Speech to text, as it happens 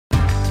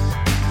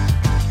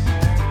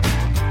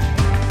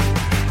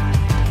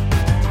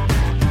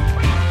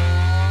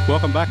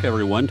Welcome back,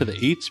 everyone, to the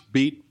Eats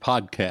Beat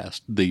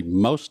podcast, the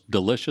most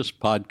delicious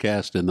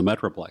podcast in the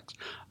Metroplex.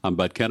 I'm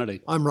Bud Kennedy.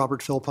 I'm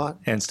Robert Philpott.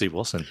 And Steve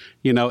Wilson.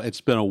 You know,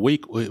 it's been a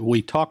week.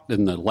 We talked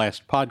in the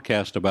last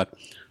podcast about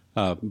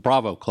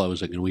Bravo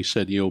closing, and we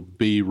said,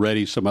 be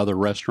ready. Some other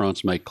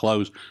restaurants may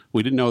close.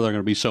 We didn't know there were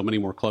going to be so many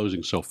more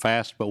closings so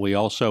fast, but we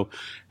also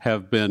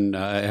have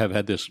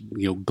had this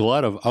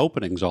glut of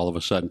openings all of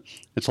a sudden.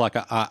 It's like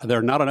there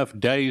are not enough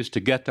days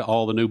to get to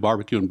all the new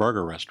barbecue and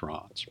burger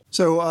restaurants.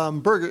 So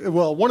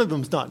one of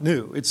them's not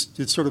new. It's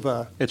sort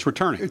of it's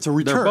returning. It's a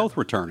return. They're both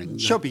returning.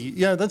 Chubby,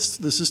 yeah, this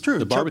is true.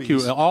 The barbecue,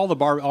 Chubby's.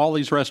 all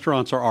these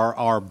restaurants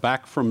are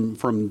back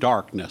from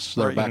darkness.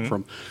 They're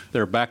right.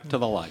 They're back to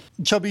the light.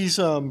 Chubby's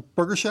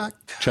Burger Shack.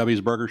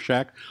 Chubby's Burger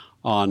Shack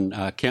on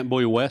Camp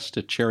Bowie West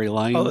at Cherry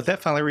Lane. Oh, did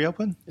that finally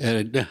reopen?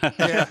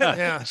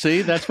 Yeah.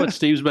 See, that's what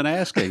Steve's been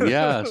asking.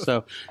 Yeah.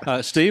 So,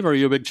 Steve, are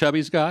you a big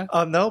Chubby's guy?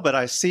 No, but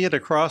I see it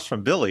across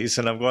from Billy's,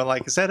 and I'm going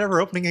like, is that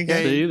ever opening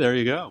again? See, there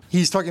you go.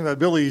 He's talking about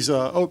Billy's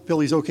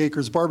Oak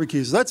Acres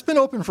Barbecues. That's been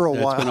open for a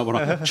while. It's been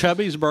open.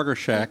 Chubby's Burger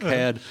Shack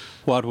had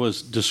what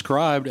was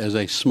described as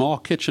a small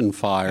kitchen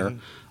fire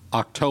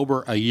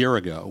October a year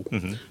ago.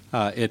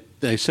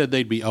 They said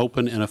they'd be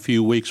open in a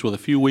few weeks. Well, a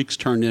few weeks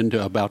turned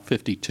into about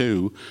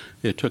 52.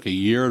 It took a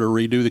year to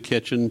redo the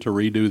kitchen, to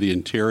redo the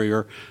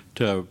interior,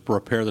 to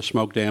repair the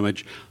smoke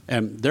damage.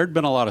 And there'd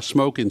been a lot of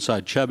smoke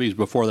inside Chubby's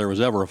before there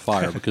was ever a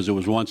fire because it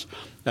was once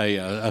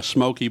a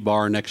smoky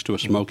bar next to a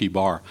smoky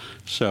bar.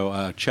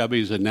 So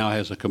Chubby's now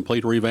has a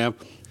complete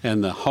revamp.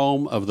 And the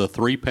home of the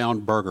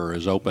 3-pound burger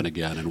is open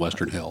again in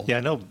Western Hills. Yeah, I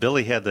know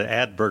Billy had to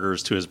add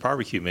burgers to his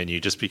barbecue menu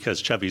just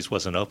because Chubby's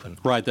wasn't open.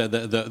 Right.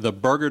 The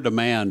burger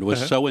demand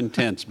was so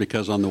intense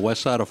because on the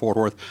west side of Fort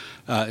Worth,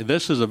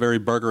 this is a very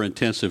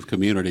burger-intensive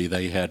community.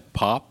 They had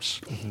Pops,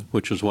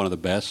 which was one of the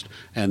best,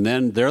 and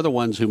then they're the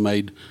ones who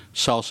made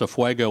Salsa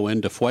Fuego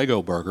into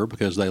Fuego Burger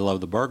because they love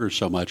the burgers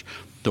so much.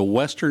 The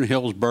Western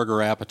Hills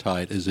burger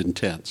appetite is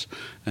intense,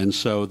 and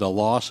so the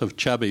loss of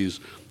Chubby's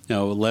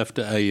left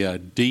a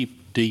deep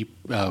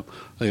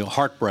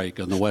heartbreak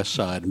on the west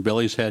side, and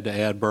Billy's had to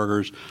add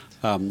burgers.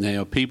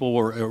 People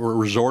were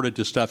resorted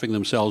to stuffing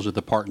themselves at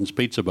the Parton's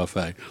Pizza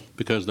Buffet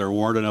because there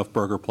weren't enough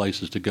burger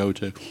places to go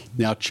to.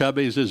 Now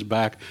Chubby's is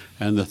back,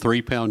 and the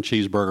 3-pound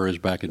cheeseburger is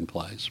back in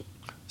place.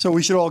 So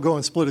we should all go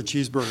and split a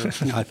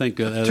cheeseburger. I think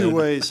 2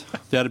 ways.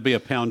 That'd be a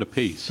pound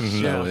apiece.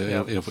 So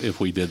if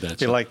we did that,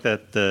 like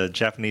that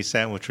Japanese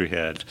sandwich we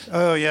had.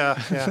 Oh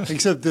yeah.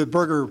 Except the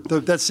burger,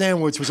 that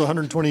sandwich was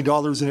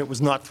 $120 and it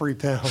was not 3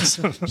 pounds.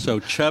 So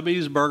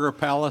Chubby's Burger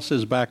Palace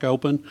is back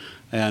open,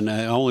 and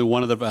only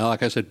one of the,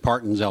 like I said,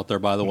 Parton's out there,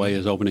 by the way,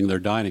 is opening their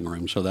dining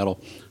room. So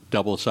that'll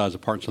double the size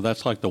of Parton. So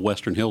that's like the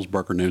Western Hills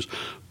burger news.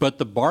 But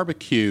the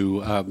barbecue,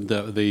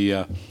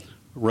 the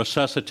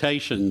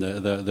resuscitation,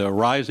 the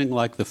rising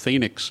like the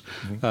phoenix,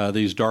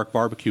 these dark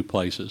barbecue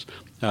places.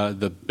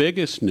 The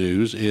biggest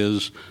news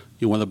is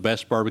one of the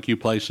best barbecue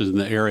places in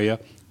the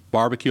area,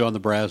 Barbecue on the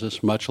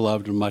Brazos, much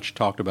loved and much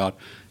talked about,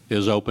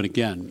 is open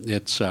again.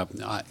 It's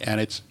and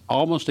it's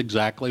almost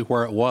exactly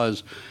where it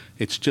was.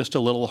 It's just a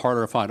little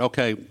harder to find.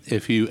 Okay,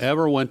 if you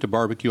ever went to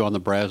Barbecue on the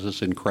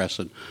Brazos in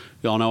Crescent,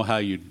 you all know how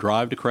you'd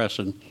drive to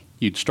Crescent,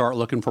 you'd start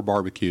looking for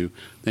barbecue,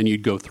 then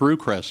you'd go through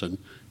Crescent,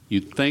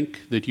 you'd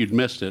think that you'd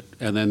missed it,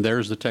 and then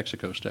there's the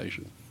Texaco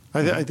station.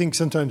 I think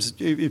sometimes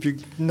if you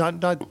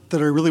not that I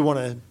really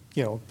want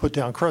to put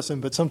down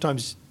Crescent, but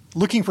sometimes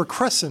looking for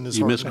Crescent is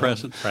you hard. miss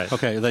Crescent, right?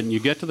 Okay, then you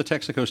get to the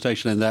Texaco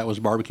station, and that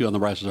was Barbecue on the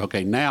Brazos.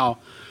 Okay, now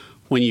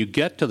when you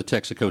get to the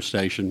Texaco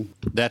station,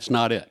 that's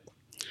not it,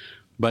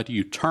 but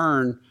you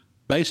turn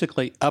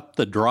basically up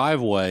the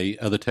driveway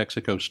of the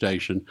Texaco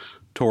station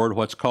toward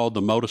what's called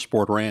the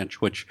Motorsport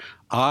Ranch, which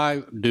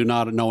I do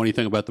not know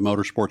anything about the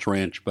Motorsports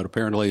Ranch, but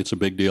apparently it's a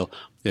big deal.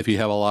 If you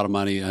have a lot of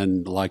money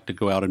and like to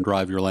go out and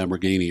drive your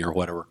Lamborghini or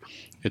whatever,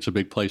 it's a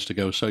big place to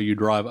go. So you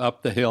drive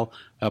up the hill,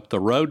 up the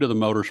road to the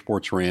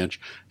Motorsports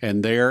Ranch,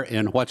 and there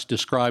in what's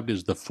described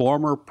as the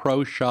former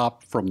pro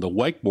shop from the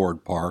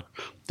wakeboard park.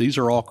 These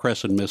are all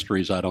Crescent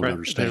mysteries I don't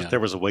understand. There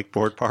was a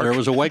wakeboard park? There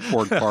was a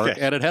wakeboard park, Okay.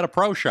 and it had a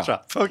pro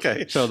shop.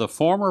 Okay. So the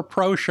former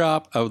pro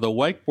shop of the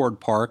wakeboard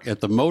park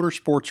at the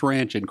Motorsports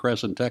Ranch in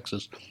Crescent,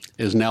 Texas,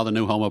 is now the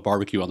new home of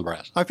Barbecue on the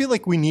Brazos. I feel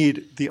like we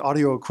need the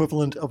audio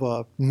equivalent of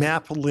a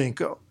map link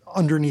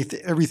underneath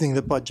everything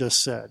that Bud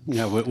just said.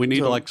 Yeah, we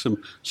need like some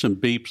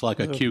beeps,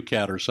 like a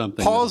QCat or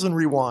something. Pause and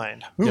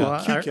rewind. Ooh, Well,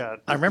 QCat.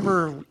 I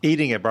remember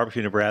eating at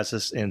Barbecue Nebraska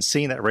and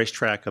seeing that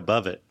racetrack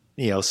above it.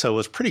 So it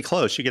was pretty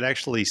close. You could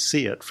actually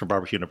see it from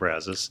Barbecue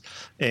Nebraska.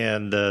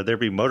 And there'd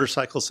be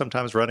motorcycles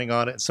sometimes running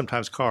on it, and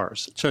sometimes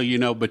cars. So,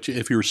 but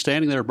if you were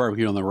standing there at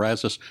Barbecue on the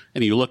Brazos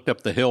and you looked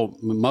up the hill,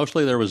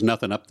 mostly there was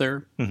nothing up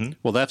there.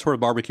 Well, that's where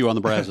Barbecue on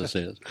the Brazos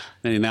is.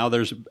 And now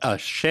there's a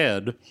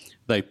shed.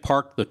 They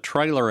park the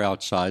trailer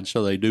outside,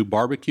 so they do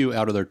barbecue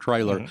out of their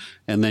trailer,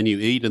 and then you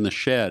eat in the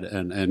shed.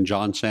 And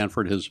John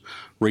Sanford has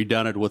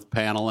redone it with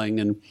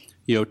paneling and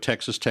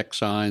Texas Tech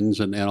signs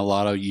and a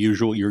lot of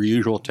your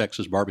usual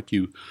Texas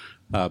barbecue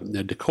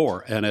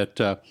decor. And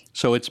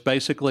so it's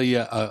basically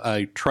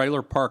a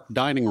trailer park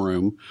dining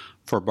room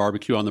for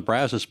Barbecue on the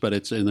Brazos, but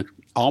it's in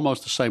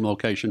almost the same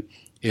location.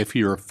 If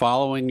you're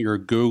following your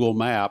Google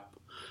map,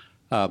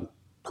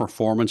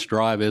 Performance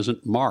Drive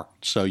isn't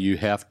marked, so you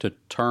have to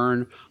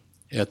turn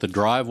at the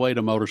driveway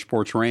to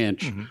Motorsports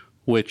Ranch,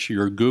 which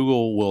your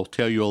Google will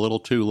tell you a little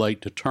too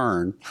late to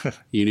turn.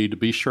 You need to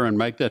be sure and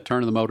make that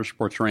turn to the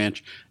Motorsports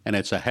Ranch, and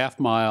it's a half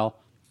mile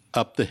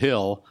up the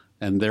hill,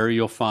 and there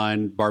you'll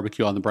find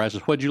Barbecue on the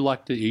Brazos. What did you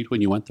like to eat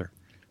when you went there?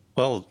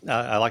 Well,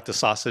 I like the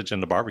sausage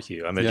and the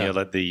barbecue. I mean, Yeah.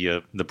 like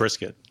the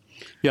brisket.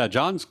 Yeah,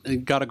 John's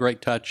got a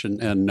great touch,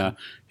 and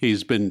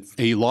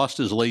he lost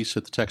his lease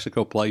at the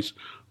Texaco Place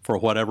for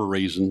whatever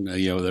reason.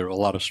 There are a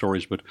lot of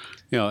stories, but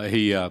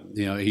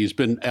he's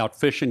been out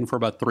fishing for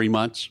about 3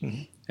 months,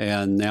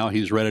 and now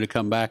he's ready to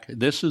come back.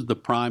 This is the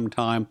prime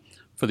time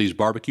for these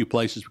barbecue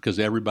places because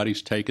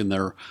everybody's taken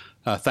their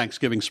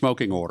Thanksgiving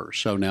smoking orders.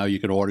 So now you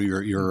can order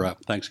your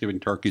Thanksgiving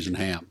turkeys and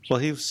hams. Well,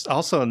 he was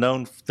also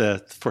known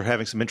for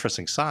having some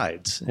interesting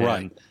sides.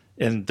 Right.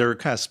 And they're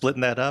kind of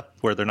splitting that up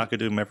where they're not going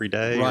to do them every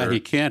day. Right. Or... He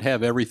can't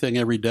have everything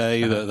every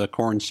day, the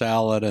corn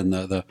salad and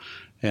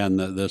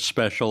the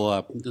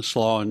special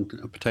slaw and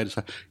potato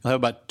salad. He'll have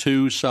about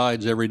 2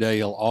 sides every day.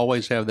 He'll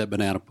always have that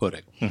banana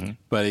pudding.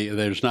 But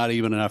there's not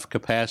even enough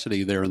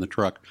capacity there in the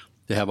truck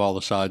to have all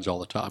the sides all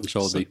the time.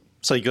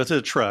 So you go to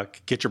the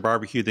truck, get your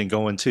barbecue, then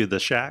go into the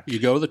shack? You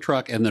go to the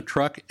truck, and the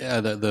truck,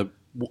 the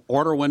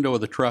order window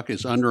of the truck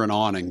is under an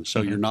awning,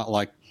 so you're not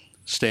like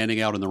standing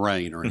out in the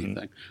rain or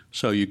anything.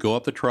 So you go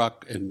up the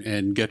truck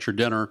and get your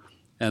dinner,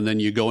 and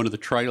then you go into the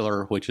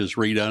trailer, which is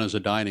redone as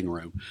a dining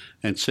room,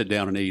 and sit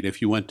down and eat.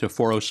 If you went to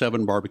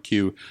 407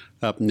 Barbecue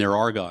up near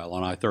Argyle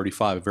on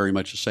I-35, very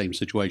much the same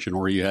situation,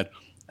 where you had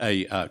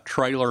a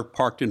trailer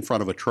parked in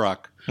front of a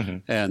truck,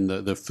 and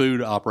the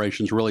food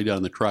operation's really done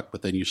in the truck,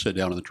 but then you sit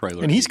down in the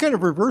trailer. And he's kind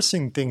of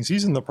reversing things.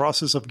 He's in the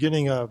process of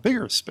getting a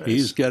bigger space.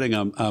 He's getting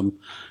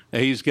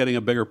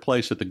a bigger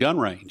place at the gun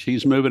range.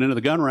 He's moving into the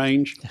gun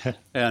range,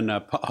 and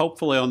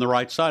hopefully on the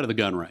right side of the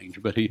gun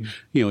range. But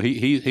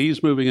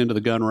he's moving into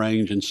the gun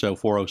range, and so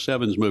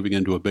 407's moving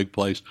into a big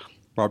place.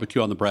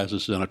 Barbecue on the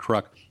Brazos is in a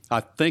truck.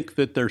 I think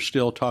that they're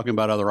still talking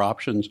about other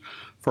options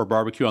for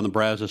Barbecue on the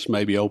Brazos,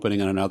 maybe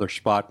opening in another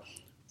spot.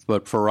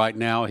 But for right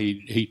now,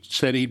 he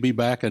said he'd be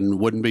back and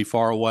wouldn't be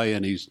far away,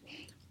 and he's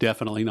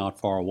definitely not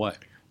far away.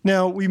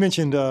 Now, we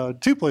mentioned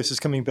 2 places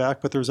coming back,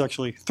 but there's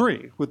actually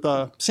 3 with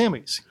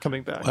Sammy's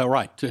coming back. Well,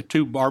 right.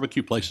 2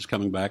 barbecue places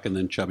coming back, and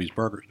then Chubby's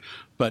Burgers.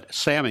 But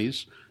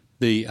Sammy's,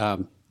 the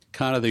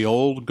kind of the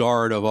old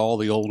guard of all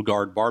the old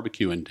guard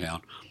barbecue in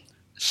town.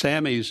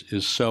 Sammy's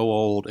is so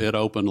old, it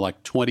opened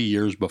like 20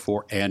 years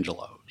before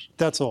Angelo's.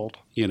 That's old.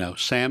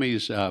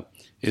 Sammy's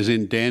is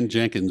in Dan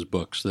Jenkins'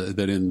 books that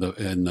in the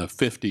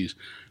 50s,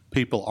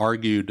 people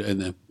argued,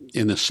 and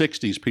in the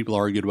 60s, people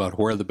argued about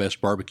where the best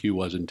barbecue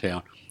was in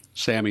town,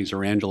 Sammy's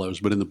or Angelo's.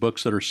 But in the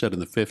books that are set in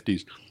the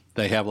 50s,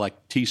 they have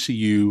like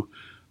TCU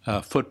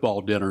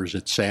football dinners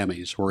at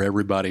Sammy's, where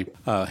everybody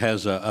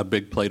has a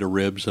big plate of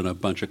ribs and a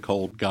bunch of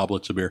cold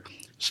goblets of beer.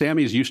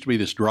 Sammy's used to be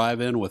this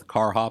drive-in with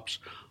car hops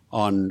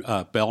on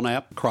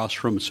Belknap, across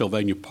from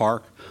Sylvania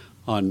Park,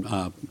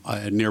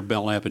 near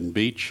Belknap and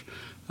Beach.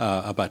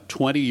 About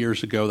 20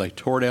 years ago, they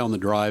tore down the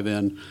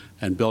drive-in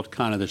and built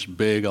kind of this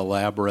big,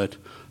 elaborate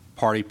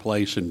party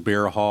place and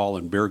beer hall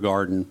and beer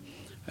garden,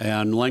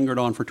 and lingered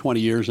on for 20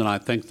 years. And I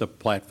think the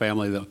Pratt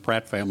family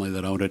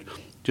that owned it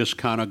just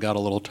kind of got a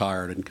little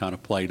tired and kind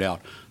of played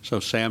out. So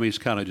Sammy's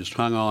kind of just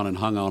hung on and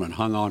hung on and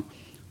hung on.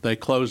 They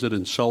closed it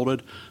and sold it.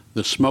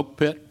 The Smoke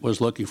Pit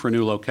was looking for a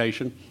new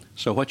location.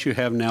 So what you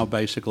have now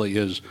basically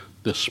is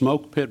the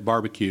Smoke Pit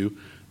Barbecue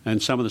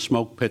and some of the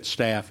Smoke Pit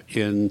staff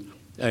in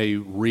a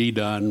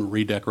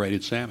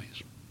redecorated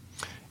Sammy's.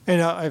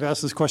 And I've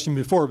asked this question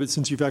before, but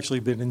since you've actually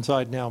been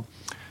inside now,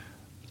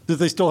 do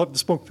they still have the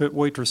Smoke Pit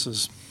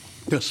waitresses?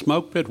 The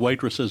Smoke Pit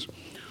waitresses,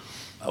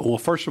 well,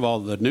 first of all,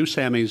 the new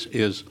Sammy's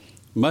is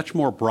much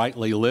more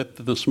brightly lit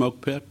than the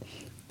Smoke Pit.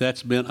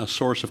 That's been a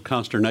source of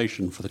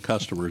consternation for the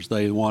customers.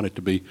 They want it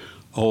to be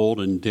old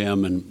and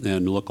dim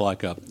and look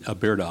like a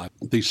beer dive.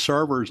 The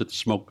servers at the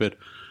Smoke Pit,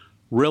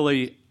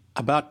 really,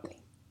 about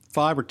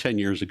 5 or 10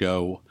 years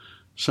ago,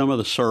 some of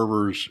the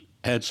servers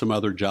had some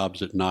other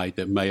jobs at night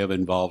that may have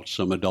involved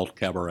some adult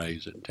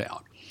cabarets in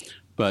town.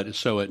 But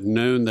so at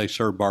noon, they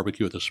served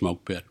barbecue at the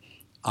Smoke Pit.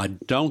 I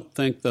don't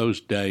think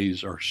those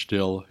days are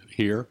still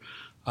here.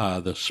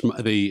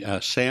 The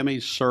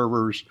Sammy's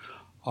servers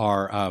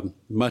are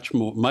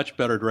much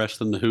better dressed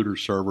than the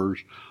Hooters servers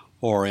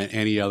or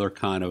any other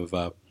kind of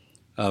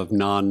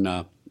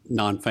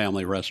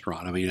non-family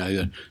restaurant. I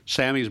mean,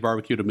 Sammy's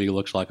Barbecue to me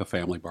looks like a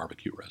family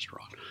barbecue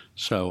restaurant.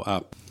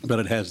 So, but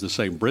it has the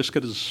same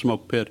brisket as the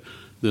Smoke Pit,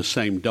 the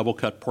same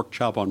double-cut pork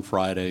chop on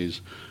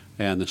Fridays,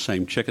 and the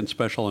same chicken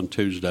special on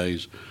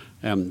Tuesdays.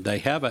 And they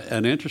have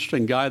an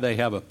interesting guy. They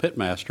have a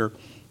pitmaster,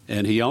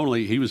 and he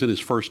was in his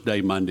first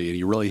day Monday, and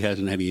he really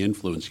hasn't had any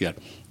influence yet.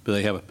 But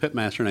they have a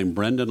pitmaster named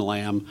Brendan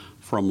Lamb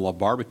from La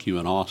Barbecue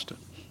in Austin.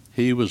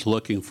 He was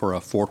looking for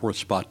a Fort Worth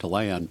spot to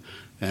land,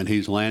 and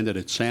he's landed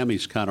at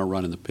Sammy's kind of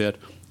running the pit,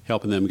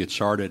 helping them get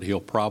started. He'll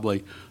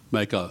probably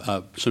make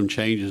some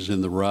changes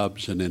in the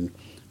rubs and in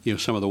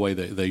some of the way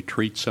they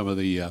treat some of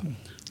the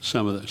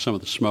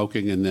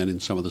smoking, and then in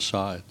some of the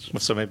sides.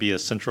 So maybe a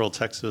Central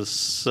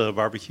Texas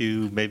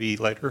barbecue maybe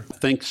later? I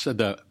think so.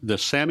 The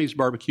Sammy's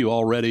barbecue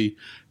already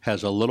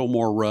has a little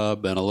more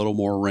rub and a little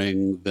more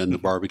ring than the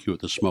barbecue at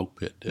the smoke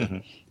pit did. Mm-hmm.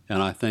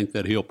 And I think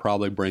that he'll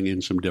probably bring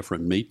in some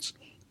different meats,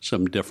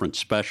 some different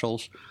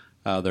specials.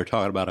 They're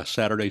talking about a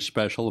Saturday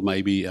special,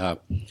 maybe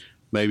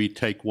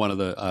take one of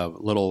the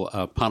little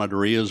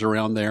panaderias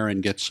around there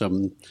and get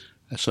some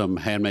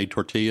handmade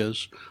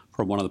tortillas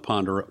from one of the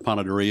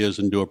panaderias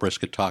and do a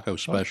brisket taco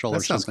special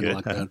or something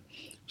like that.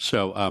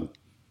 So,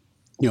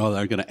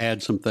 they're going to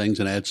add some things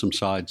and add some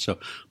sides. So,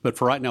 but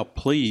for right now,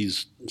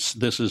 please,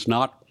 this is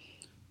not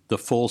the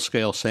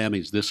full-scale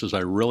Sammy's. This is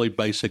a really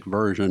basic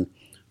version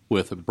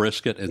with a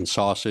brisket and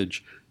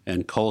sausage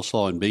and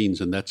coleslaw and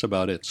beans, and that's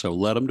about it. So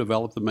let them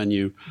develop the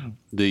menu.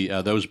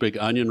 Those big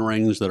onion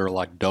rings that are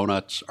like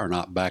donuts are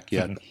not back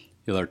yet.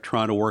 Mm-hmm. They're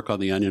trying to work on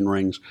the onion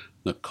rings.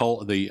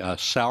 The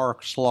sour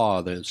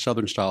slaw, the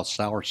Southern-style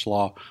sour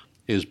slaw,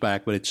 is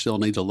back, but it still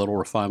needs a little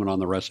refinement on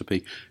the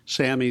recipe.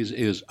 Sammy's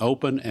is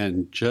open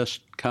and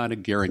just kind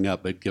of gearing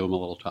up, but give them a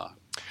little time.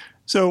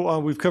 So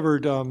we've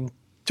covered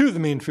two of the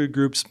main food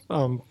groups,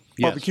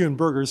 barbecue and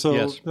burgers.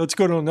 So let's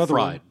go to another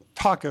fried one.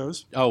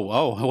 Tacos. Oh,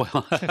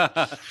 well,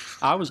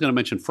 I was going to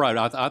mention fried.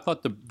 I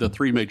thought the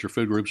three major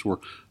food groups were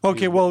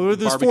there's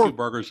barbecue, four,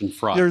 burgers, and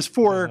fried. There's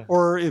four,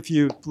 or if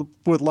you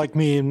would like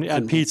me and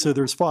add pizza,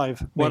 there's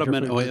five.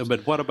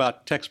 But what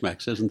about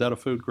Tex-Mex? Isn't that a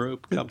food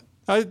group?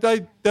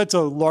 That's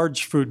a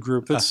large food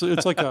group. It's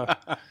like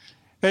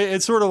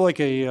it's sort of like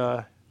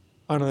a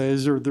I don't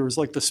know. There's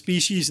like the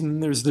species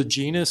and there's the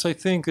genus. I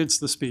think it's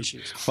the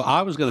species. Well,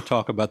 I was going to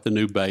talk about the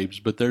new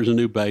Babes, but there's a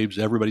new Babes.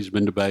 Everybody's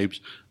been to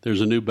Babes.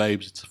 There's a new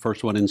Babes. It's the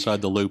first one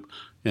inside the Loop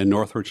in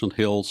North Richland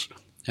Hills,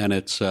 and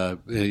it's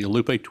Loop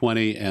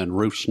 820 and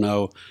Roof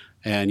Snow.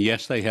 And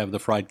yes, they have the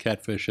fried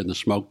catfish and the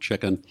smoked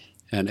chicken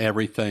and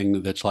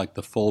everything that's like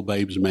the full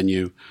Babes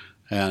menu.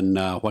 And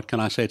what can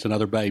I say? It's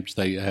another Babes.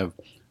 They have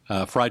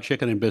fried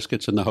chicken and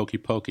biscuits and the hokey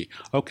pokey.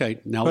 Okay,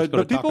 now let's go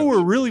to tacos. But people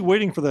were really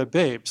waiting for that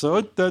Babes,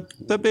 so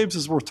that Babes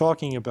is worth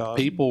talking about.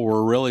 People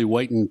were really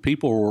waiting.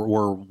 People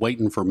were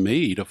waiting for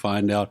me to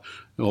find out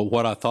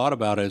what I thought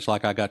about it. It's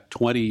like I got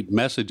 20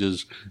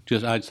 messages.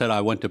 I said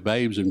I went to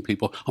Babes, and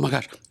people, oh my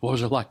gosh, what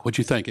was it like? What'd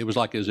you think? It was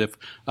like as if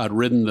I'd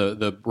ridden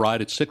the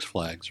ride at Six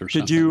Flags or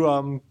something. Did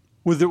you?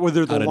 Were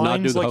there the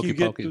lines like you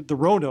get the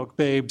Roanoke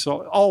Babes?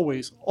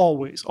 Always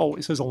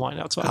has a line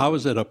outside. I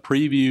was at a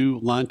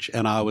preview lunch,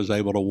 and I was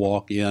able to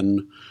walk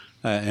in,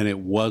 and it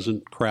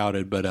wasn't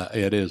crowded, but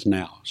it is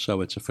now.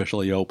 So it's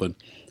officially open,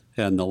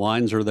 and the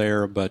lines are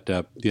there. But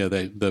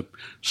the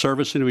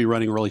service seemed to be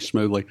running really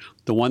smoothly.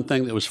 The one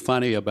thing that was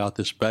funny about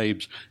this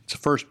Babes, it's the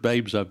first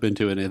Babes I've been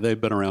to, and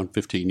they've been around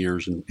 15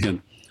 years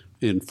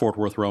in Fort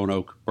Worth,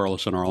 Roanoke,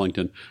 Burleson,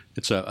 Arlington.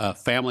 It's a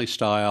family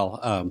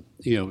style,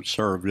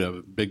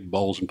 served big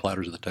bowls and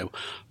platters at the table.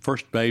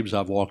 First Babes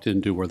I've walked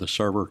into where the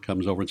server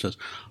comes over and says,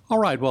 all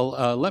right,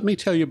 well, let me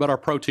tell you about our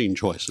protein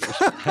choices.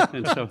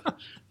 And so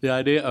the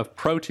idea of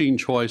protein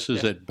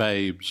choices at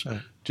Babes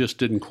just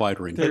didn't quite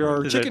ring. There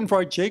are chicken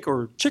fried shake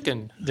or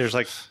chicken. There's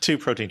like two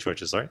protein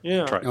choices, right?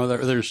 Yeah.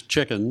 There's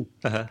chicken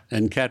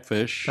and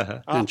catfish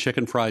and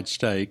chicken fried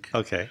steak.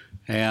 Okay.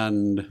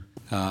 And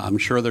I'm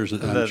sure there's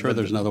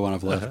another one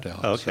I've left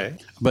out. Okay.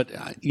 So. But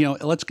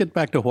let's get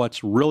back to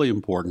what's really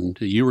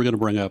important. You were going to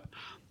bring up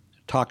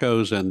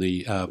tacos and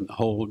the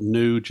whole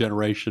new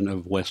generation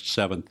of West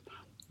 7th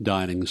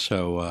dining.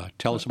 So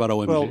tell us about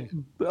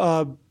OMG.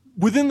 Well,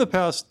 within the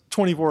past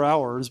 24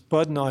 hours,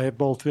 Bud and I have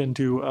both been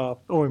to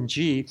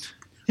OMG.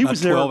 He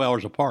was there 12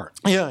 hours apart.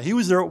 Yeah, he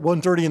was there at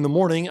 1:30 in the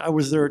morning. I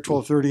was there at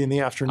 12:30 in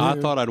the afternoon.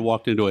 I thought I'd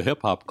walked into a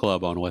hip-hop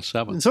club on West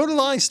 7th. And so did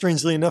I,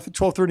 strangely enough, at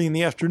 12:30 in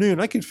the afternoon.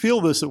 I could feel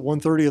this at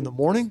 1:30 in the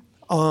morning,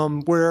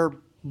 where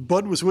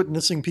Bud was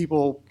witnessing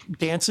people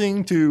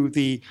dancing to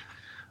the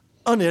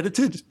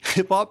unedited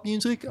hip-hop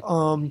music. They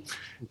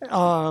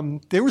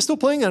were still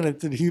playing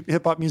unedited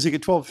hip-hop music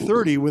at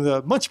 12:30 with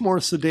a much more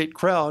sedate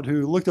crowd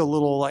who looked a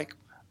little like,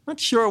 not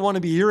sure I want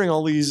to be hearing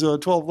all these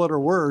 12-letter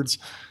words.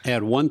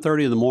 At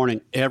 1:30 in the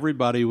morning,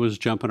 everybody was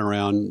jumping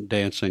around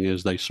dancing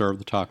as they served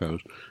the tacos.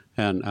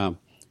 And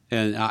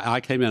I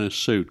came in a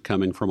suit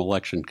coming from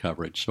election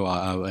coverage. So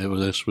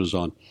this was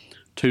on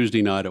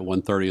Tuesday night at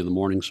 1:30 in the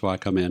morning. So I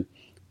come in,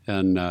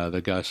 and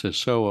the guy says,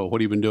 so what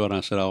have you been doing?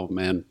 I said, oh,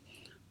 man,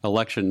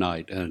 election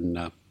night.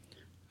 And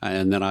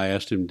then I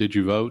asked him, did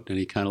you vote? And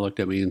he kind of looked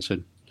at me and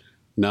said,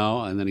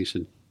 no. And then he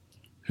said,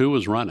 who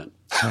was running?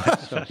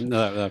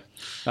 That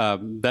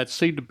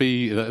seemed to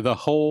be the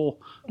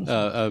whole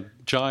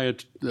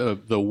giant,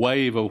 the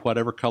wave of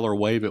whatever color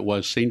wave it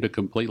was seemed to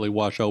completely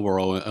wash over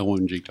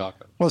OMG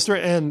Taco. Well,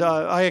 straight, and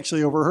I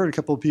actually overheard a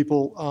couple of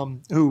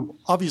people who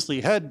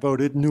obviously had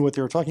voted, knew what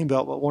they were talking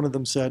about, but one of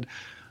them said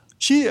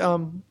she'd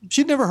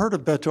never heard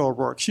of Beto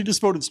O'Rourke. She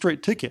just voted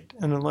straight ticket,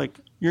 and I'm like,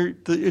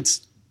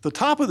 it's the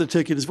top of the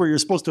ticket is where you're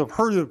supposed to have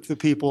heard of the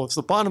people. It's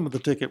the bottom of the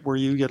ticket where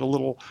you get a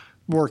little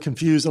more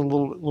confused and a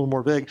little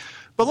more vague.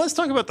 But let's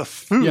talk about the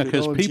food. Yeah,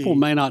 because people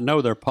may not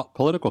know their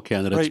political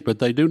candidates, Right. but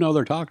they do know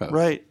their tacos.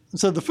 Right.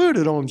 So the food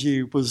at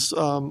OMG was,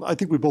 I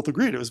think we both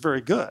agreed, it was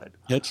very good.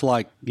 It's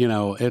like,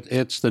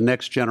 it's the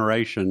next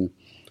generation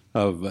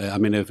of, I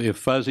mean, if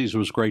Fuzzy's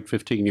was great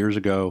 15 years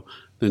ago,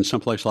 then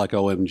someplace like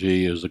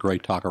OMG is the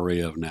great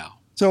taqueria of now.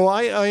 So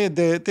I had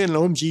they had an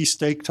OMG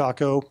steak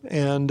taco,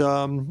 and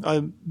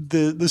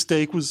the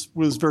steak was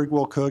very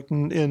well cooked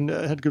and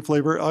had good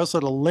flavor. I also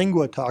had a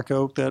lengua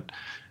taco that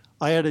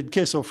I added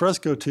queso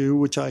fresco to,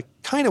 which I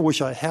kind of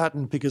wish I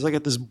hadn't because I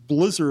got this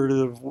blizzard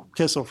of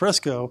queso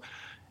fresco.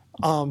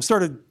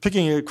 Started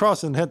picking it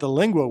across and had the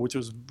lengua, which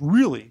was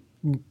really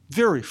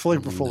very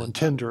flavorful and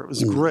tender. It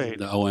was great.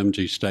 The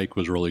OMG steak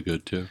was really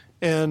good too.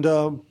 And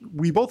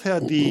we both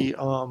had the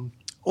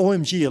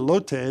OMG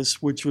elotes,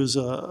 which was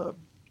the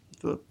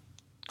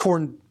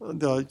corn,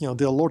 the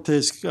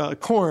elotes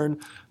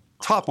corn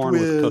topped Corn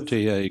with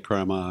cotija y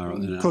crema.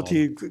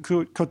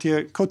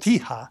 cotija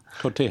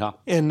Cotija.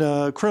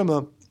 and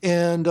crema,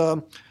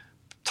 and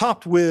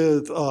topped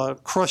with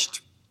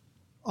crushed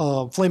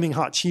flaming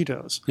hot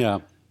Cheetos. Yeah.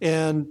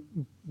 And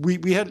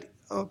we had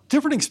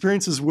different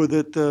experiences with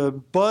it.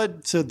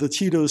 Bud said the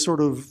Cheetos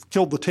sort of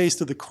killed the taste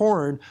of the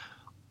corn.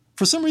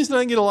 For some reason, I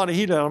didn't get a lot of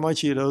heat out of my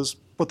Cheetos,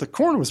 but the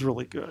corn was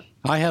really good.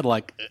 I had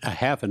like a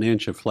half an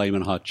inch of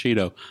flaming hot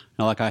Cheeto,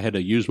 and like I had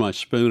to use my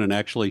spoon and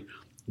actually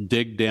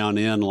dig down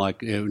in,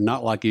 like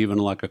not like even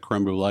like a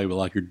creme brulee, but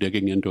like you're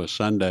digging into a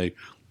sundae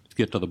to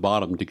get to the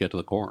bottom to get to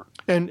the corn.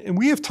 And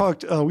we have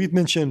talked, we've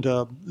mentioned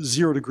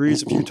 0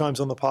 degrees a few times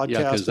on the podcast. Yeah,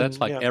 because that's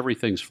and, like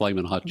everything's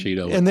flaming hot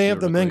Cheeto. And they have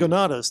the 0 degrees.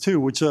 mangonadas too,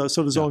 which so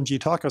does OMG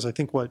Tacos. I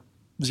think what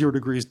 0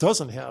 degrees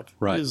doesn't have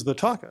is the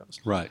tacos.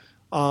 Right.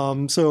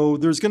 So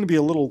there's going to be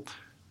a little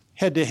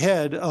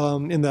head-to-head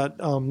in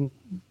that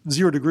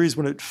 0 degrees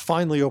when it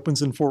finally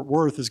opens in Fort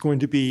Worth is going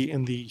to be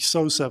in the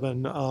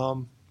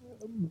So7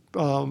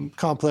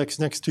 complex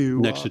next to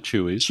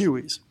Chewy's.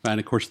 Chewy's. And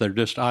of course,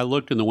 I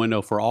looked in the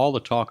window for all the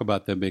talk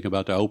about them being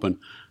about to open.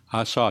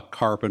 I saw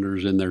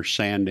carpenters in there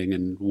sanding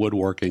and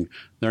woodworking.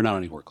 They're not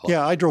anywhere close.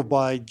 Yeah, I drove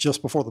by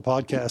just before the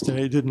podcast, and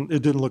it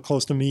didn't look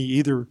close to me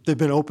either. They've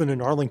been open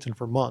in Arlington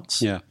for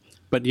months. Yeah.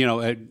 But,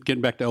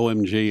 getting back to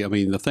OMG, I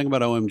mean, the thing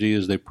about OMG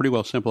is they pretty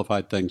well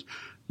simplified things.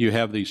 You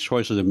have these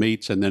choices of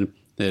meats, and then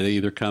it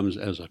either comes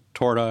as a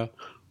torta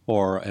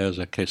or as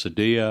a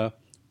quesadilla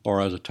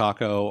or as a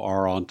taco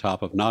or on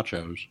top of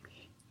nachos.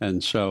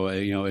 And so,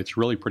 it's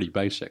really pretty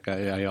basic.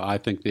 I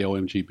think the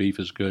OMG beef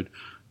is good.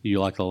 You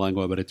like the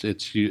lengua, but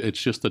it's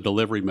just the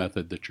delivery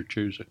method that you're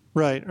choosing.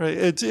 Right.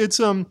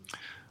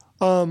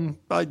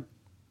 I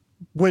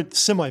went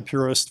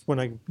semi-purist when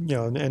I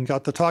and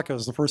got the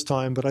tacos the first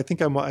time, but I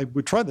think I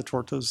would try the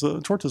tortas.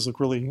 The tortas look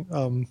really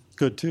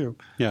good too.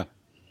 Yeah.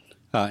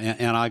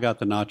 And I got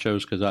the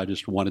nachos because I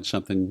just wanted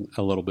something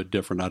a little bit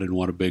different. I didn't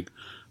want a big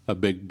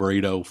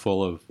burrito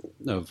full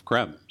of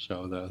creme.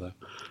 So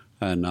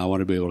and I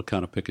wanted to be able to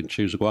kind of pick and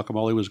choose. The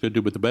guacamole was good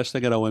too, but the best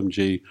thing at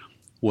OMG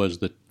was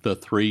the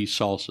 3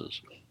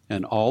 salsas.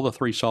 And all the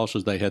 3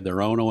 salsas, they had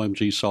their own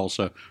OMG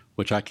salsa,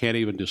 which I can't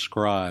even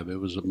describe. It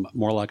was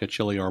more like a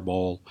chili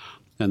arbol.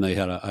 And they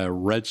had a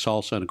red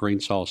salsa and a green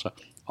salsa.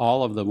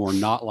 All of them were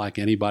not like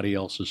anybody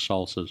else's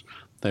salsas.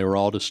 They were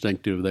all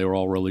distinctive. They were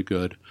all really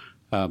good.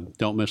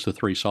 Don't miss the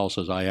 3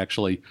 salsas. I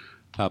actually,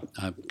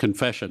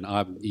 confession,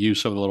 I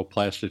used some of the little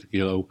plastic,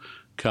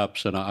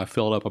 cups, and I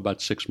filled up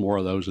about 6 more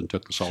of those and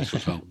took the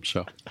salsas home.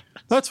 So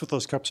that's what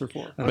those cups are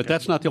for. But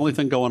that's not the only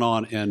thing going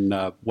on in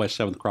West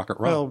 7th Crockett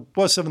Row. Well,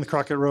 West 7th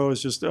Crockett Row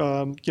is just,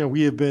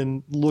 we have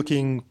been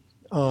looking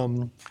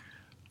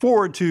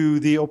forward to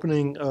the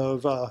opening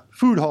of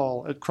Food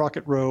Hall at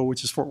Crockett Row,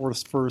 which is Fort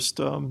Worth's first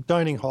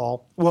dining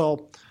hall.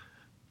 Well,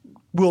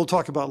 we'll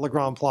talk about La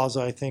Grande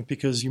Plaza, I think,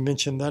 because you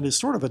mentioned that is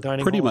sort of a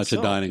dining Pretty hall. much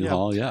a dining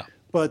hall, yeah.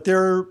 But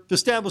they're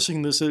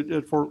establishing this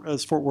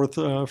as Fort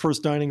Worth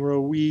First Dining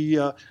Row. We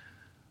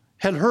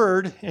had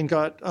heard and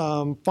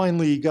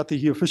finally got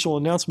the official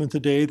announcement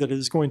today that it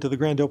is going to the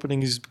grand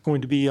opening is going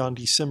to be on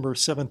December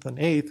 7th and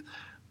 8th.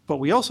 But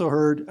we also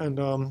heard,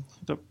 and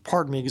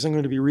pardon me, because I'm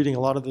going to be reading a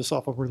lot of this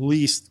off of a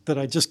release that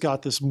I just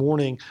got this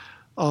morning.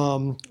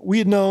 We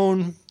had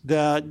known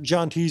that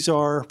John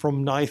Tizar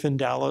from Knife in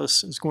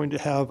Dallas is going to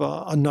have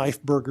a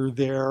knife burger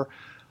there.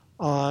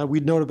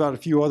 We'd known about a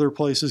few other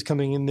places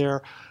coming in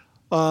there.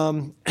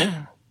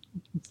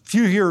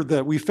 Few here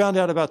that we found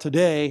out about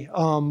today,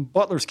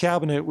 Butler's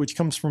Cabinet, which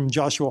comes from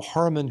Joshua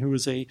Harmon, who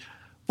is a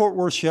Fort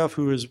Worth chef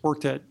who has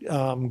worked at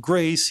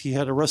Grace. He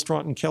had a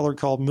restaurant in Keller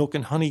called Milk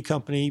and Honey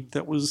Company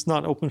that was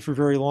not open for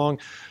very long.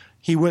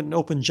 He went and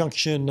opened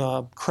Junction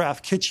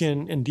Craft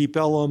Kitchen in Deep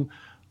Ellum,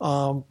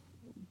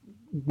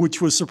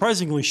 which was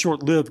surprisingly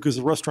short-lived because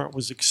the restaurant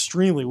was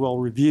extremely well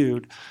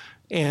reviewed.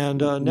 And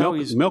now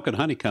Milk and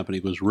Honey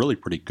Company was really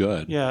pretty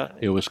good. Yeah.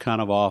 It was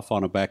kind of off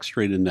on a back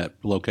street in that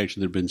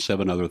location. There had been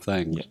 7 other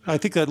things. Yeah. I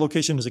think that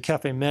location is a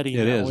Cafe Medi.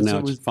 It is. Now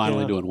it's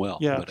finally doing well.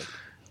 Yeah.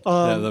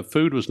 The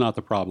food was not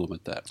the problem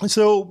at that.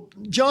 So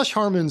Josh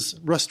Harmon's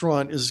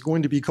restaurant is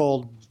going to be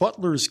called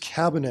Butler's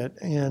Cabinet,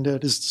 and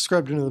it is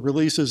described in the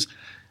release as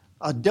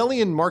a deli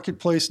and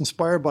marketplace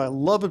inspired by a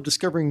love of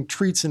discovering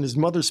treats in his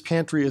mother's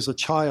pantry as a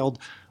child.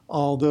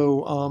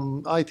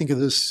 Although I think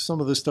of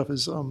some of this stuff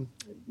as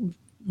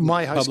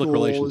my high Public school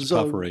relations is,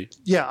 puffery.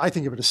 yeah, I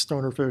think of it as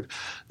stoner food.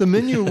 The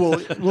menu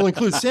will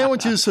include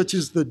sandwiches such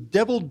as the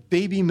deviled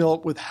baby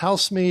milk with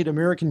house-made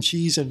American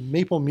cheese and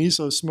maple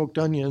miso smoked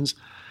onions,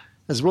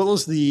 as well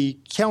as the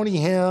county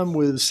ham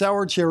with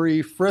sour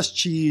cherry, fresh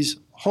cheese,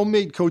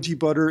 homemade koji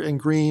butter, and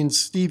greens.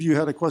 Steve, you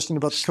had a question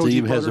about the koji butter.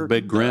 Steve has a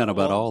big grin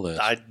about all this.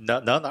 No,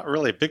 not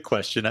really a big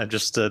question. I'm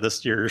just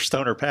your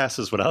stoner pass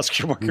is what I was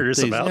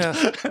curious about.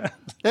 Yeah.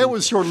 That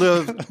was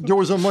short-lived. There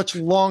was a much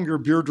longer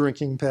beer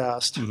drinking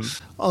past.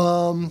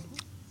 Harmon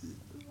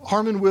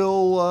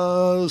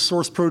will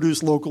source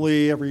produce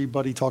locally.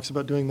 Everybody talks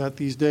about doing that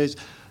these days.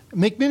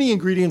 Make many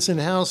ingredients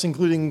in-house,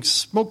 including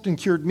smoked and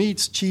cured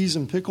meats, cheese,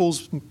 and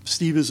pickles.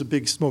 Steve is a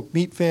big smoked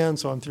meat fan,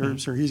 so I'm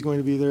sure he's going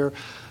to be there.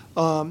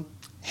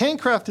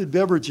 Handcrafted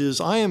beverages.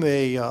 I am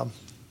a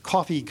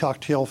coffee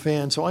cocktail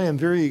fan, so I am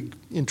very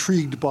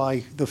intrigued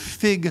by the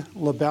Fig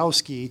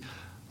Lebowski,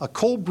 a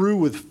cold brew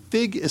with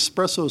fig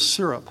espresso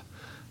syrup.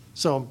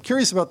 So I'm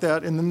curious about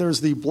that. And then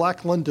there's the Black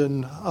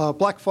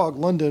Fog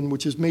London,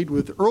 which is made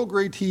with Earl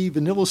Grey tea,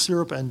 vanilla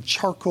syrup, and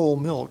charcoal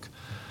milk.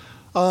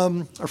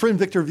 Our friend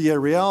Victor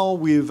Villarreal,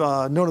 we've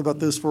known about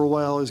this for a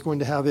while, is going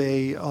to have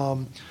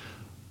a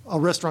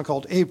restaurant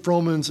called Abe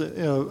Froman's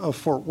of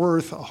Fort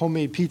Worth, a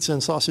homemade pizza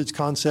and sausage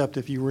concept.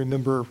 If you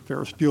remember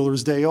Ferris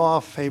Bueller's Day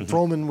Off, Abe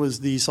Froman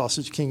was the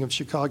sausage king of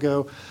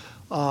Chicago.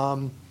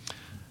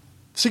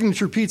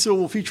 Signature pizza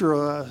will feature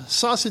a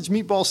sausage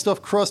meatball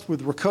stuffed crust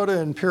with ricotta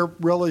and pear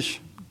relish,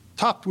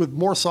 topped with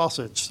more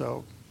sausage.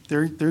 So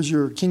there's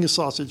your king of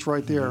sausage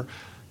right there.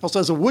 Also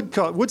has a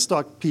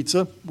Woodstock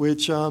pizza,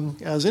 which,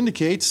 as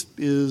indicates,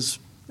 is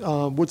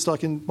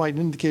Woodstock might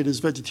indicate is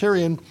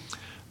vegetarian.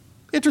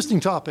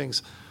 Interesting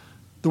toppings.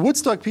 The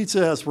Woodstock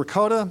pizza has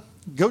ricotta,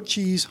 goat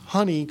cheese,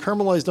 honey,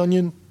 caramelized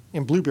onion,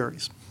 and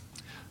blueberries.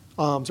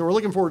 So we're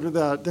looking forward to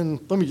that. Then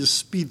let me just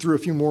speed through a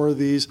few more of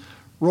these.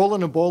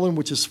 Rollin' and Bowlin',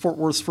 which is Fort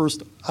Worth's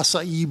first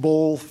acai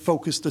bowl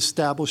focused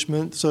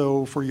establishment.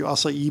 So for you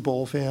acai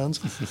bowl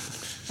fans.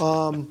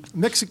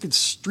 Mexican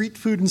street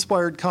food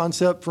inspired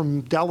concept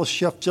from Dallas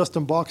chef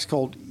Justin Box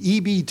called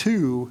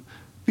EB2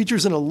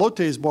 features an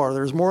elotes bar.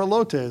 There's more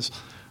elotes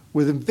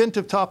with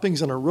inventive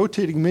toppings and a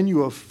rotating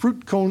menu of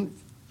frute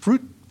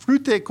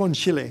con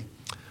chile.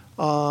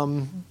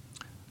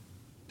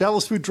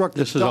 Dallas food truck.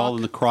 This is all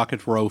in the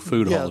Crockett Row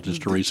Food Hall,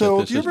 just to reset. So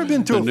this if you've ever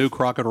been to the new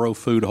Crockett Row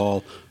Food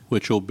Hall,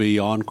 which will be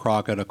on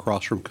Crockett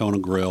across from Kona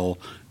Grill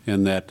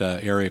in that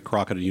area,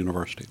 Crockett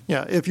University.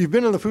 Yeah, if you've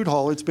been in the food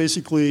hall, it's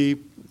basically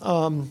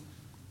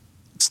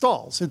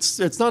stalls.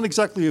 It's not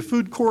exactly a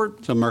food court.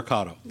 It's a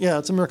mercado. Yeah,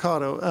 it's a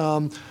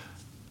mercado.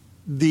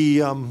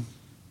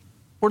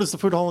 What is the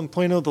food hall in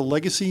Plano? The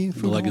Legacy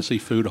Food Hall? The Legacy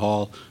Food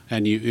Hall.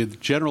 And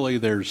generally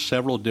there's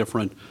several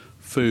different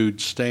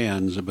food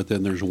stands, but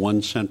then there's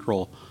one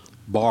central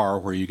bar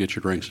where you get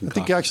your drinks and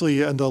coffee. I think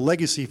actually the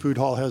Legacy Food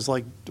Hall has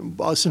like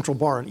a central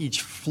bar on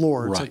each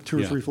floor. It's like two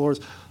or three floors.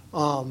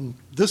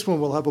 This one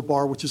will have a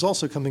bar, which is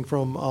also coming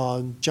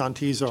from John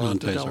Tezar,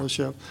 the Dallas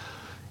chef.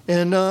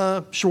 And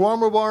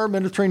shawarma bar,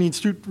 Mediterranean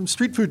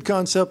street food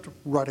concept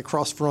right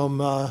across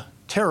from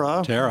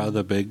Terra. Terra,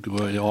 the big,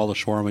 all the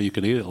shawarma you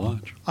can eat at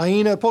lunch.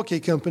 Aina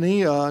Poke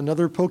Company,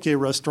 another poke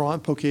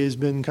restaurant. Poke has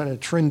been kind of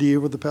trendy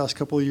over the past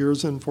couple of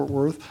years in Fort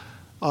Worth.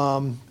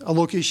 A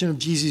location of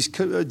Gigi's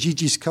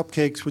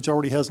Cupcakes, which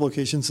already has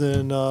locations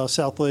in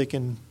South Lake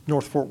and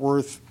North Fort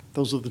Worth.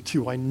 Those are the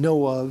two I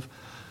know of.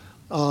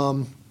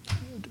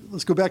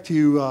 Let's go back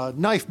to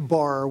Knife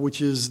Bar,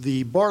 which is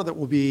the bar that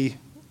will be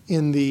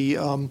in the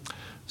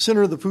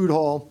center of the food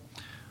hall.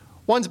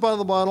 Wines by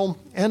the bottle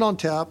and on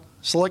tap.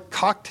 Select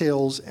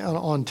cocktails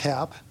on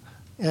tap,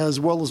 as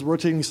well as a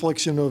rotating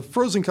selection of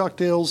frozen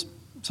cocktails,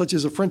 such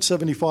as a French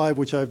 75,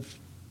 which I'm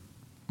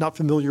not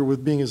familiar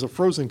with being as a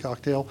frozen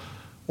cocktail,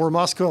 or a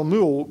Moscow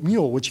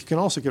Mule, which you can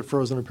also get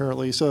frozen,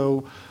 apparently.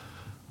 So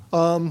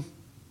I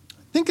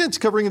think that's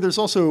covering it. There's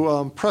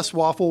also Press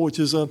Waffle, which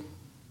is a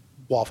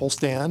waffle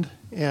stand,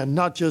 and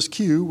Not Just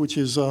Q, which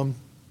is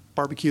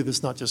barbecue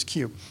that's not just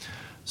Q.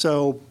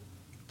 So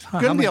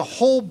going to be a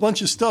whole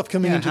bunch of stuff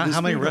coming into this.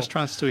 How many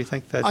restaurants do we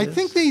think that I is?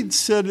 think they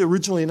said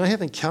originally, and I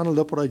haven't counted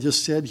up what I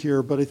just said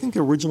here, but I think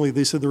originally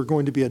they said there were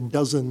going to be a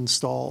dozen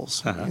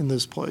stalls in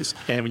this place.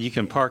 And you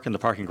can park in the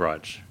parking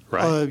garage,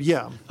 right?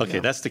 Yeah. Okay,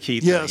 that's the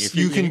key thing. Yes, If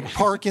you can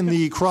park in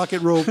the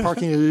Crockett Row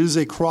parking. It is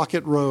a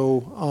Crockett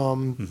Row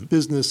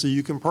business, so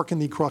you can park in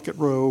the Crockett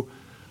Row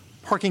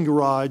parking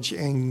garage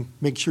and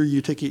make sure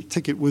you take a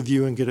ticket with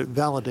you and get it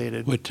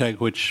validated.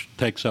 Which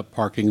takes up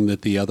parking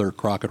that the other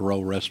Crockett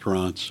Row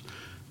restaurants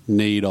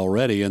need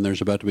already, and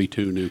there's about to be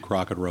 2 new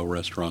Crockett Row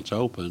restaurants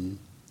open.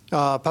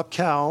 Pop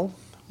Cow,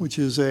 which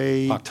is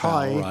a Pak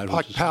Thai, Pao, right, Pak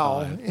which is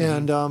Pao, Thai.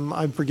 and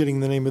I'm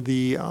forgetting the name of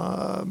the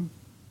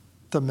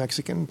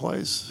Mexican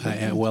place.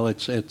 Well,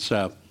 it's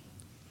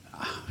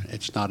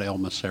It's not El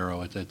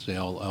Macero.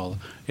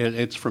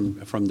 It's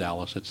from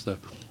Dallas. It's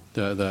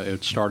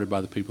it started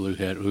by the people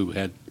who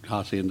had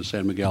Hacienda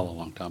San Miguel a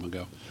long time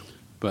ago.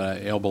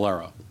 But El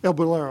Bolero. El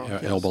Bolero.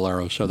 El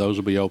Bolero. So those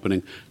will be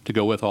opening to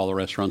go with all the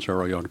restaurants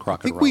already on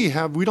Crockett I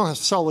think we don't have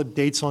solid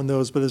dates on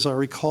those, but as I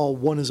recall,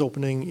 one is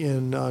opening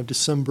in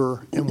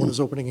December and one is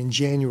opening in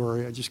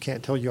January. I just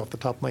can't tell you off the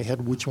top of my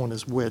head which one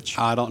is which.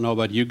 I don't know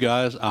about you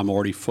guys. I'm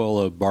already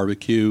full of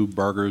barbecue,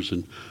 burgers,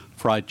 and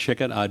fried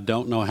chicken. I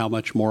don't know how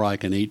much more I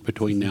can eat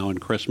between now and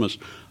Christmas,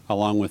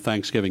 along with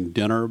Thanksgiving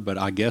dinner. But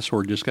I guess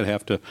we're just going to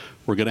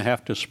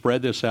have to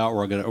spread this out.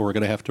 We're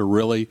going to have to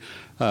really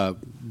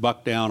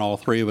buck down. All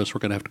three of us. We're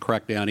going to have to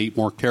crack down, eat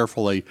more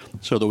carefully,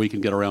 so that we can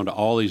get around to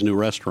all these new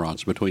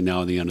restaurants between now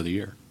and the end of the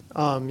year.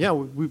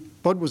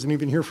 Bud wasn't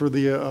even here for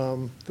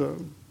the.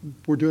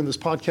 We're doing this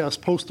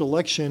podcast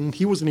post-election.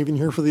 He wasn't even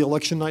here for the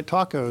election night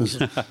tacos.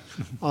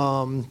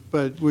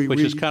 Which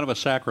is kind of a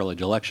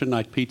sacrilege. Election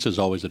night pizza is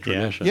always a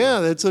tradition.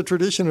 Yeah, it's a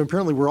tradition.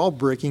 Apparently, we're all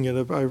breaking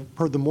it. I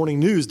heard the morning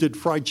news did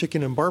fried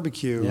chicken and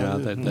barbecue. Yeah,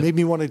 it made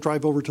me want to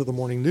drive over to the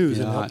morning news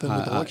and help them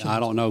with elections. I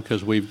don't know,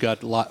 because we've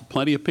got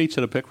plenty of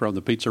pizza to pick from.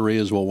 The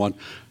pizzerias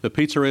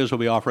will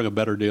be offering a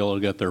better deal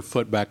to get their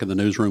foot back in the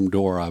newsroom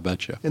door, I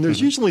bet you. And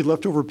there's usually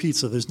leftover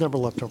pizza. There's never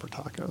leftover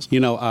tacos.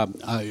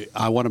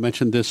 I want to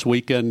mention this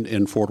weekend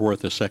in Fort Worth,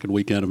 the second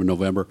weekend of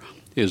November,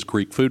 is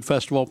Greek Food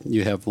Festival.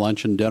 You have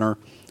lunch and dinner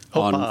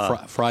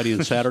on Friday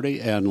and Saturday,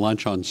 and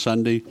lunch on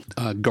Sunday.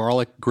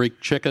 Garlic Greek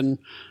chicken,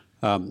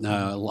 pork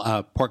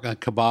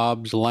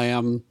kebabs,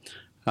 lamb,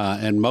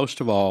 and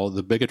most of all,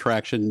 the big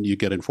attraction you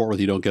get in Fort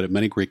Worth, you don't get at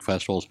many Greek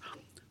festivals,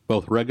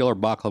 both regular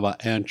baklava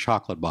and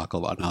chocolate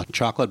baklava. Now,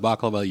 chocolate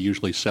baklava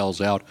usually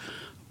sells out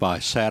by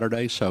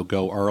Saturday, so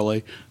go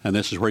early. And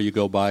this is where you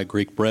go buy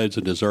Greek breads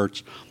and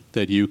desserts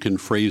that you can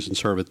freeze and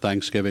serve at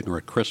Thanksgiving or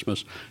at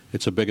Christmas.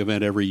 It's a big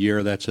event every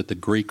year. That's at the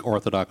Greek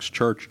Orthodox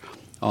Church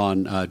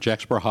on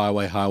Jacksboro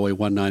Highway, Highway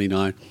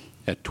 199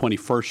 at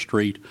 21st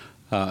Street,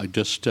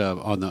 just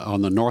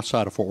on the north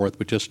side of Fort Worth,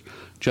 but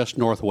just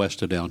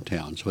northwest of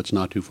downtown. So it's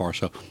not too far.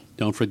 So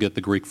don't forget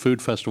the Greek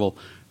Food Festival.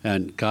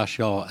 And gosh,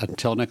 y'all,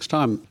 until next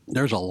time,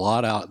 there's a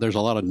lot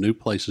of new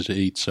places to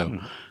eat.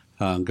 So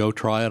go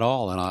try it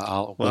all. And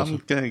I'm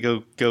going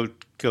to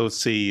go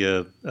see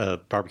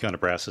Barbecue on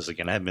Nebraska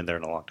again. I haven't been there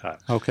in a long time.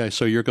 Okay,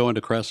 so you're going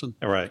to Crescent?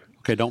 All right.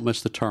 Okay, don't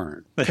miss the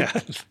turn.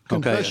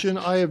 Confession,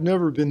 I have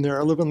never been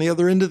there. I live on the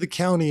other end of the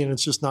county, and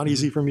it's just not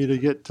easy for me to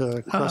get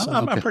to Crescent.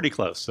 I'm pretty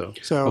close.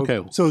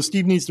 So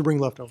Steve needs to bring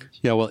leftovers.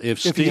 Yeah, well, if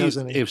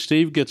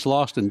Steve gets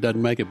lost and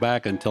doesn't make it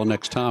back until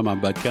next time, I'm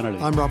Bud Kennedy.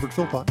 I'm Robert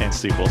Philpott. And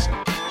Steve Wilson.